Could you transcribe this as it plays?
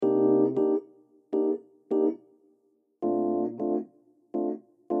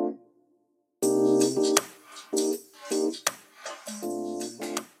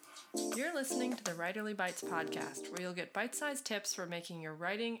listening to the Writerly Bites podcast, where you'll get bite-sized tips for making your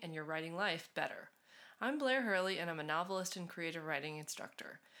writing and your writing life better. I'm Blair Hurley, and I'm a novelist and creative writing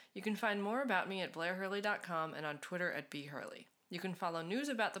instructor. You can find more about me at blairhurley.com and on Twitter at bhurley. You can follow news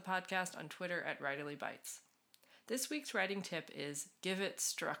about the podcast on Twitter at Writerly Bites. This week's writing tip is give it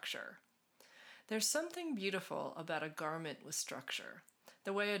structure. There's something beautiful about a garment with structure.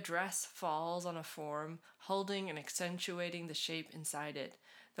 The way a dress falls on a form, holding and accentuating the shape inside it.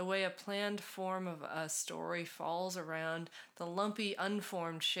 The way a planned form of a story falls around the lumpy,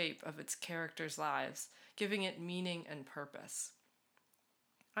 unformed shape of its characters' lives, giving it meaning and purpose.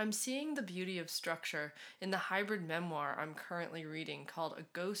 I'm seeing the beauty of structure in the hybrid memoir I'm currently reading called A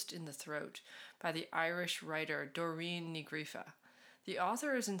Ghost in the Throat by the Irish writer Doireann Ni Ghriofa. The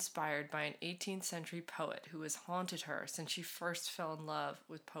author is inspired by an 18th century poet who has haunted her since she first fell in love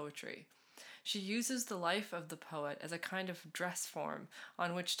with poetry. She uses the life of the poet as a kind of dress form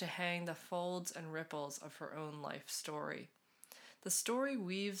on which to hang the folds and ripples of her own life story. The story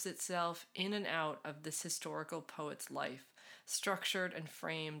weaves itself in and out of this historical poet's life, structured and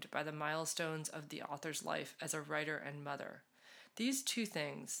framed by the milestones of the author's life as a writer and mother. These two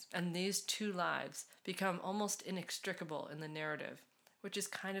things, and these two lives, become almost inextricable in the narrative, which is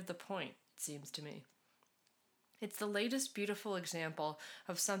kind of the point, it seems to me. It's the latest beautiful example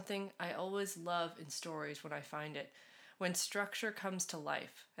of something I always love in stories when I find it, when structure comes to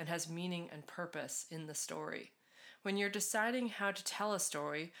life and has meaning and purpose in the story. When you're deciding how to tell a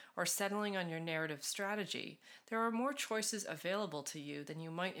story or settling on your narrative strategy, there are more choices available to you than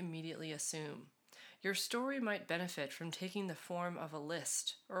you might immediately assume. Your story might benefit from taking the form of a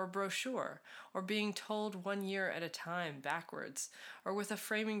list or a brochure, or being told 1 year at a time backwards, or with a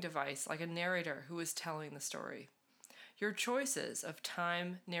framing device like a narrator who is telling the story. Your choices of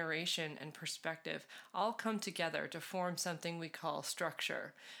time, narration, and perspective all come together to form something we call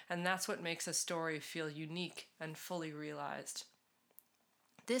structure, and that's what makes a story feel unique and fully realized.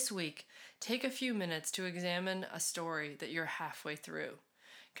 This week, take a few minutes to examine a story that you're halfway through.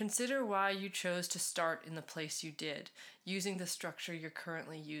 Consider why you chose to start in the place you did, using the structure you're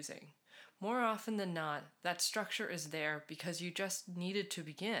currently using. More often than not, that structure is there because you just needed to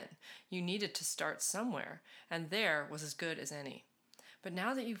begin. You needed to start somewhere, and there was as good as any. But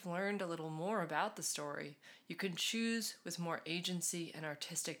now that you've learned a little more about the story, you can choose with more agency and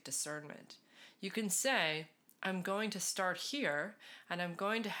artistic discernment. You can say, I'm going to start here, and I'm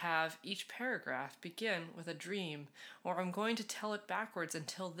going to have each paragraph begin with a dream, or I'm going to tell it backwards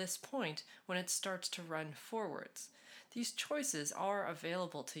until this point when it starts to run forwards. These choices are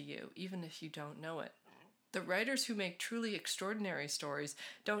available to you, even if you don't know it. The writers who make truly extraordinary stories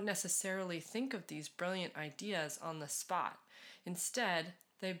don't necessarily think of these brilliant ideas on the spot. Instead,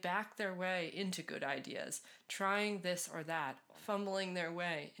 they back their way into good ideas, trying this or that, fumbling their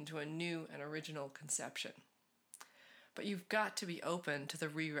way into a new and original conception. But you've got to be open to the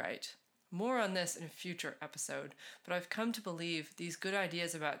rewrite. More on this in a future episode, but I've come to believe these good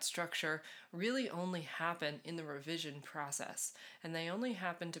ideas about structure really only happen in the revision process, and they only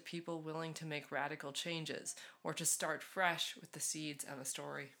happen to people willing to make radical changes or to start fresh with the seeds of a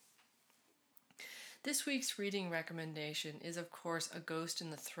story. This week's reading recommendation is, of course, A Ghost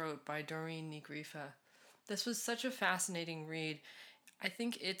in the Throat by Doireann Ni Ghriofa. This was such a fascinating read. I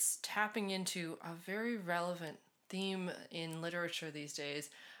think it's tapping into a very relevant theme in literature these days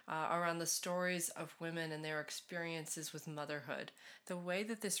around the stories of women and their experiences with motherhood. The way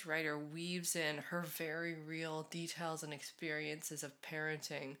that this writer weaves in her very real details and experiences of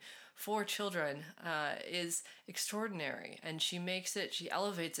parenting for children is extraordinary, and she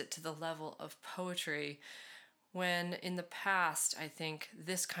elevates it to the level of poetry when in the past I think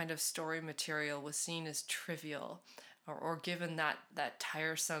this kind of story material was seen as trivial or given that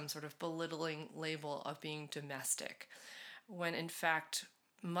tiresome sort of belittling label of being domestic, when in fact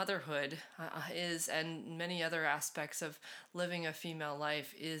motherhood is, and many other aspects of living a female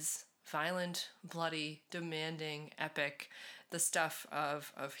life, is violent, bloody, demanding, epic, the stuff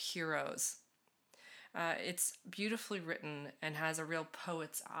of heroes. It's beautifully written and has a real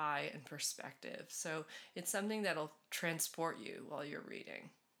poet's eye and perspective, so it's something that'll transport you while you're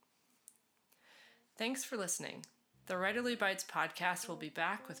reading. Thanks for listening. The Writerly Bites podcast will be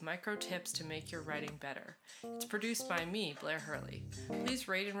back with micro tips to make your writing better. It's produced by me, Blair Hurley. Please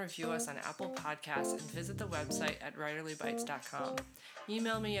rate and review us on Apple Podcasts and visit the website at writerlybites.com.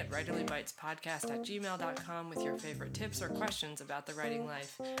 Email me at writerlybites.podcast@gmail.com with your favorite tips or questions about the writing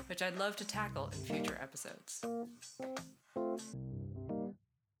life, which I'd love to tackle in future episodes.